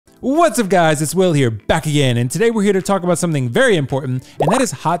What's up guys, it's Will here, back again, and today we're here to talk about something very important, and that is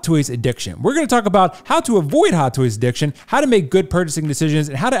Hot Toys addiction. We're going to talk about how to avoid Hot Toys addiction, how to make good purchasing decisions,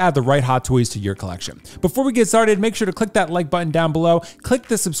 and how to add the right Hot Toys to your collection. Before we get started, make sure to click that like button down below, click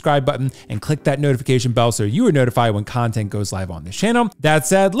the subscribe button, and click that notification bell so you are notified when content goes live on this channel. That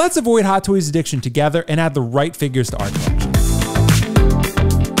said, let's avoid Hot Toys addiction together and add the right figures to our collection.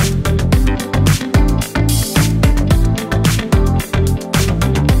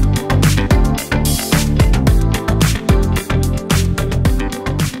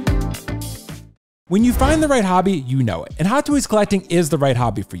 When you find the right hobby, you know it. And Hot Toys collecting is the right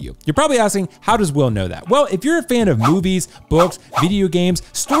hobby for you. You're probably asking, how does Will know that? Well, if you're a fan of movies, books, video games,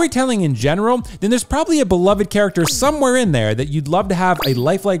 storytelling in general, then there's probably a beloved character somewhere in there that you'd love to have a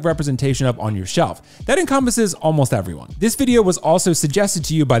lifelike representation of on your shelf. That encompasses almost everyone. This video was also suggested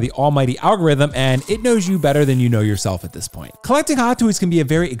to you by the almighty algorithm, and it knows you better than you know yourself at this point. Collecting Hot Toys can be a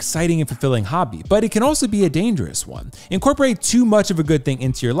very exciting and fulfilling hobby, but it can also be a dangerous one. Incorporate too much of a good thing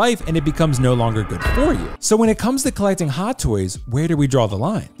into your life and it becomes no longer good for you. So when it comes to collecting Hot Toys, where do we draw the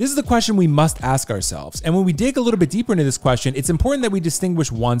line? This is the question we must ask ourselves. And when we dig a little bit deeper into this question, it's important that we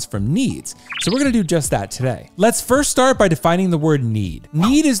distinguish wants from needs. So we're gonna do just that today. Let's first start by defining the word need.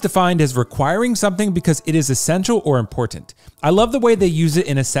 Need is defined as requiring something because it is essential or important. I love the way they use it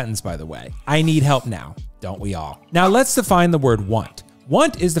in a sentence, by the way. I need help now, don't we all? Now let's define the word want.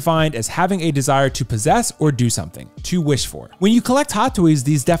 Want is defined as having a desire to possess or do something, to wish for. When you collect Hot Toys,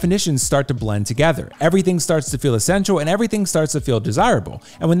 these definitions start to blend together. Everything starts to feel essential and everything starts to feel desirable.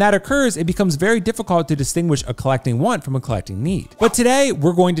 And when that occurs, it becomes very difficult to distinguish a collecting want from a collecting need. But today,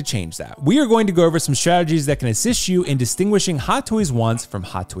 we're going to change that. We are going to go over some strategies that can assist you in distinguishing Hot Toys wants from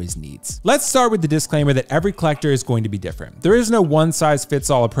Hot Toys needs. Let's start with the disclaimer that every collector is going to be different. There is no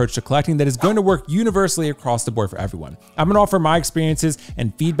one-size-fits-all approach to collecting that is going to work universally across the board for everyone. I'm going to offer my experiences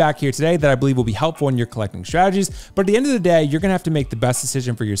and feedback here today that I believe will be helpful in your collecting strategies. But at the end of the day, you're gonna have to make the best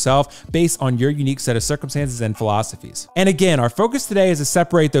decision for yourself based on your unique set of circumstances and philosophies. And again, our focus today is to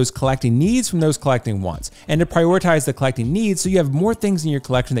separate those collecting needs from those collecting wants and to prioritize the collecting needs so you have more things in your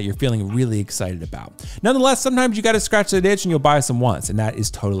collection that you're feeling really excited about. Nonetheless, sometimes you gotta scratch the itch and you'll buy some wants, and that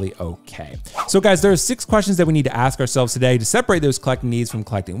is totally okay. So guys, there are 6 questions that we need to ask ourselves today to separate those collecting needs from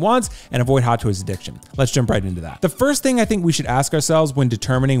collecting wants and avoid Hot Toys addiction. Let's jump right into that. The first thing I think we should ask ourselves when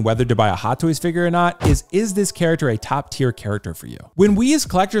determining whether to buy a Hot Toys figure or not is this character a top tier character for you? When we as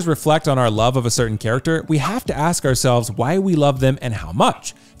collectors reflect on our love of a certain character, we have to ask ourselves why we love them and how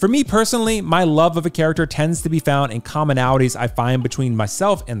much. For me personally, my love of a character tends to be found in commonalities I find between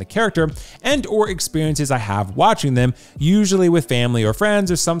myself and the character and or experiences I have watching them, usually with family or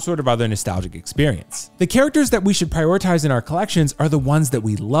friends or some sort of other nostalgic experience. The characters that we should prioritize in our collections are the ones that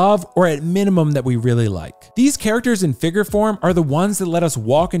we love or at minimum that we really like. These characters in figure form are the ones that let us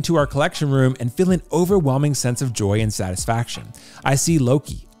walk into our collection room and feel an overwhelming sense of joy and satisfaction. I see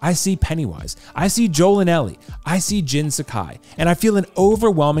Loki, I see Pennywise, I see Joel and Ellie, I see Jin Sakai, and I feel an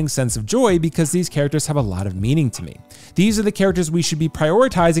overwhelming sense of joy because these characters have a lot of meaning to me. These are the characters we should be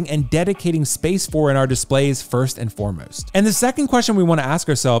prioritizing and dedicating space for in our displays first and foremost. And the second question we want to ask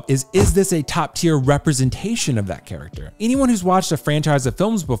ourselves is this a top tier representation of that character? Anyone who's watched a franchise of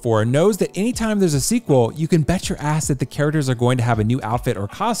films before knows that anytime there's a sequel, you can bet your ass that the characters are going to have a new outfit or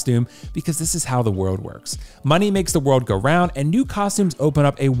costume because this is how the world works. Money makes the world go round, and new costumes open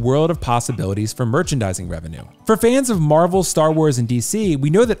up a world of possibilities for merchandising revenue. For fans of Marvel, Star Wars, and DC, we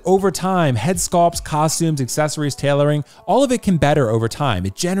know that over time, head sculpts, costumes, accessories, tailoring, all of it can better over time.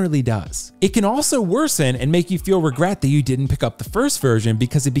 It generally does. It can also worsen and make you feel regret that you didn't pick up the first version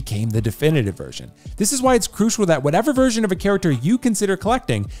because it became the definitive version. This is why it's crucial that whatever version of a character you consider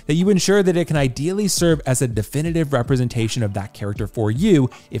collecting, that you ensure that it can ideally serve as a definitive representation of that character for you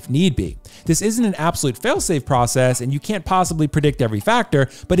if need be. This isn't an absolute fail-safe process and you can't possibly predict every factor,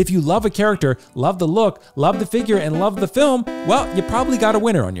 but if you love a character, love the look, love the figure, and love the film, well, you probably got a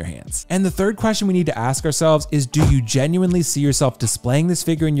winner on your hands. And the third question we need to ask ourselves is, do you genuinely see yourself displaying this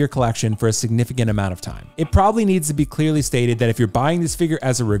figure in your collection for a significant amount of time? It probably needs to be clearly stated that if you're buying this figure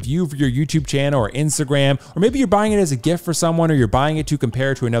as a review for your YouTube channel or Instagram, or maybe you're buying it as a gift for someone, or you're buying it to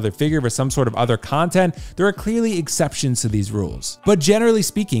compare to another figure for some sort of other content, there are clearly exceptions to these rules. But generally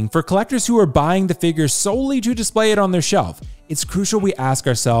speaking, for collectors who are buying the figure solely to display it on their shelf, it's crucial we ask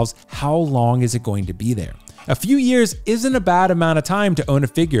ourselves, how long is it going to be there? A few years isn't a bad amount of time to own a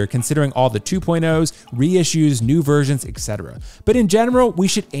figure considering all the 2.0s, reissues, new versions, etc. But in general, we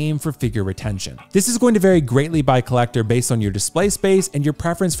should aim for figure retention. This is going to vary greatly by collector based on your display space and your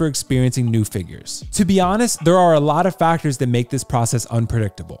preference for experiencing new figures. To be honest, there are a lot of factors that make this process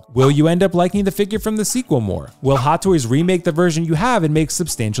unpredictable. Will you end up liking the figure from the sequel more? Will Hot Toys remake the version you have and make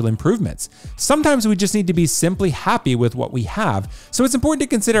substantial improvements? Sometimes we just need to be simply happy with what we have, so it's important to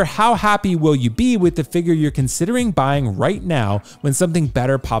consider how happy will you be with the figure you're considering buying right now when something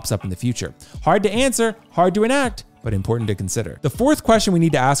better pops up in the future. Hard to answer, hard to enact, but important to consider. The fourth question we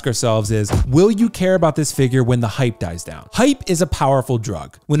need to ask ourselves is, will you care about this figure when the hype dies down? Hype is a powerful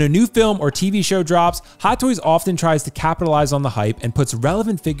drug. When a new film or TV show drops, Hot Toys often tries to capitalize on the hype and puts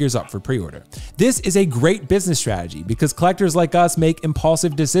relevant figures up for pre-order. This is a great business strategy because collectors like us make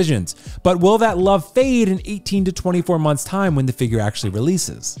impulsive decisions. But will that love fade in 18 to 24 months time when the figure actually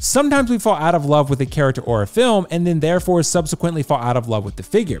releases? Sometimes we fall out of love with a character or a film and then therefore subsequently fall out of love with the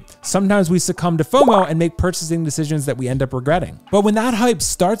figure. Sometimes we succumb to FOMO and make purchasing decisions that we end up regretting. But when that hype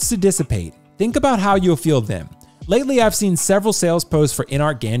starts to dissipate, think about how you'll feel then. Lately, I've seen several sales posts for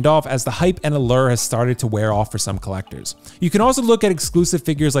in-art Gandalf as the hype and allure has started to wear off for some collectors. You can also look at exclusive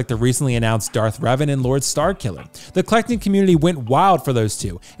figures like the recently announced Darth Revan and Lord Starkiller. The collecting community went wild for those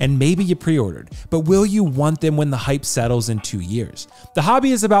two, and maybe you pre-ordered, but will you want them when the hype settles in 2 years? The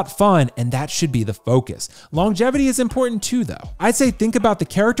hobby is about fun, and that should be the focus. Longevity is important too, though. I'd say think about the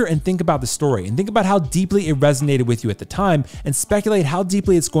character and think about the story, and think about how deeply it resonated with you at the time, and speculate how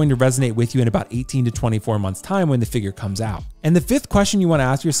deeply it's going to resonate with you in about 18 to 24 months' time when the figure comes out. And the fifth question you want to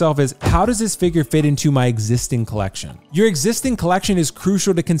ask yourself is, how does this figure fit into my existing collection? Your existing collection is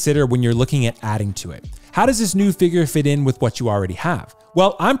crucial to consider when you're looking at adding to it. How does this new figure fit in with what you already have?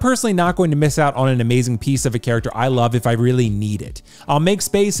 Well, I'm personally not going to miss out on an amazing piece of a character I love if I really need it. I'll make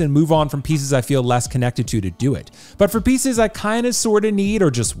space and move on from pieces I feel less connected to do it. But for pieces I kind of sort of need or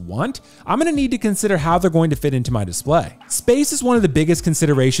just want, I'm going to need to consider how they're going to fit into my display. Space is one of the biggest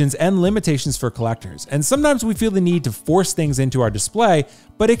considerations and limitations for collectors, and sometimes we feel the need to force things into our display,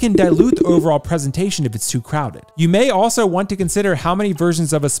 but it can dilute the overall presentation if it's too crowded. You may also want to consider how many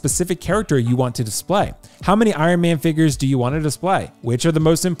versions of a specific character you want to display. How many Iron Man figures do you want to display? Which are the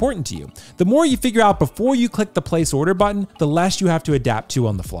most important to you? The more you figure out before you click the place order button, the less you have to adapt to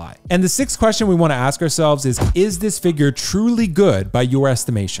on the fly. And the sixth question we want to ask ourselves is this figure truly good by your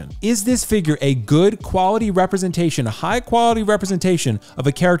estimation? Is this figure a good quality representation, a high quality representation of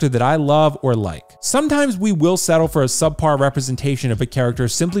a character that I love or like? Sometimes we will settle for a subpar representation of a character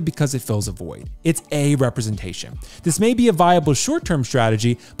simply because it fills a void. It's a representation. This may be a viable short-term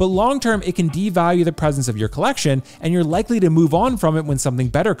strategy, but long-term it can devalue the presence of your collection, and you're likely to move on from it when something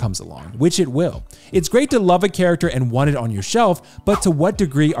better comes along, which it will. It's great to love a character and want it on your shelf, but to what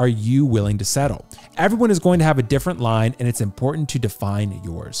degree are you willing to settle? Everyone is going to have a different line, and it's important to define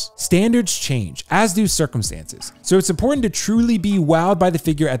yours. Standards change, as do circumstances. So it's important to truly be wowed by the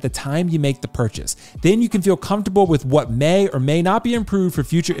figure at the time you make the purchase. Then you can feel comfortable with what may or may not be improved for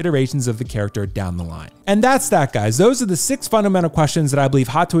future iterations of the character down the line. And that's that, guys. Those are the 6 fundamental questions that I believe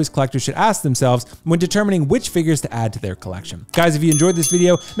Hot Toys collectors should ask themselves when determining which figures to add to their collection. Guys, if you enjoyed this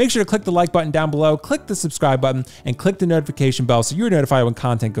video, make sure to click the like button down below, click the subscribe button, and click the notification bell so you're notified when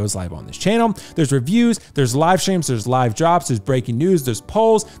content goes live on this channel. There's reviews, there's live streams, there's live drops, there's breaking news, there's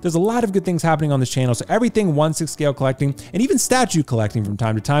polls. There's a lot of good things happening on this channel. So everything 1/6 scale collecting and even statue collecting from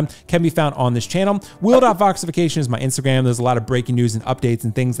time to time can be found on this channel. Will.Foxification is my Instagram. There's a lot of breaking news and updates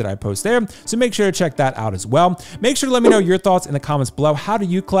and things that I post there. So make sure to check that out as well. Make sure to let me know your thoughts in the comments below. How do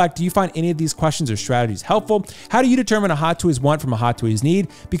you collect? Do you find any of these questions or strategies helpful? How do you determine a Hot Toys want from a Hot Toys need?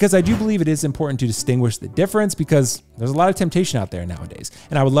 Because I do believe it is important to distinguish the difference because there's a lot of temptation out there nowadays.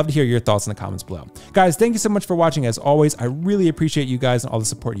 And I would love to hear your thoughts in the comments below. Guys, thank you so much for watching. As always, I really appreciate you guys and all the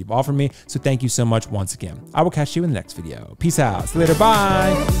support you've offered me. So thank you so much once again. I will catch you in the next video. Peace out. See you later.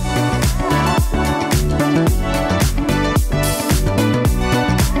 Bye.